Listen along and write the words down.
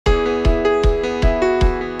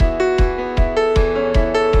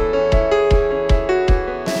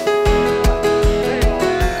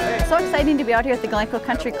be out here at the Glencoe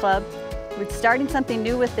Country Club. We're starting something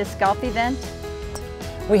new with this golf event.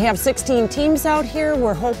 We have 16 teams out here.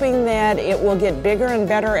 We're hoping that it will get bigger and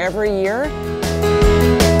better every year.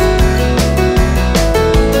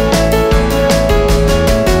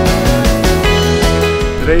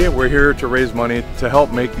 Today we're here to raise money to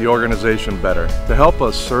help make the organization better, to help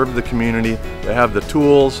us serve the community, to have the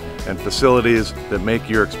tools and facilities that make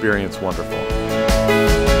your experience wonderful.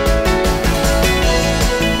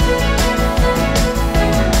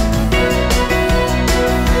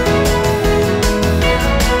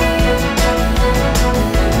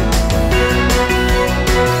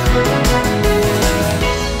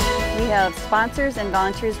 Sponsors and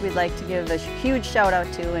volunteers we'd like to give a huge shout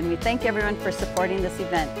out to, and we thank everyone for supporting this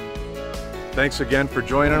event. Thanks again for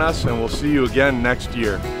joining us, and we'll see you again next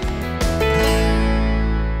year.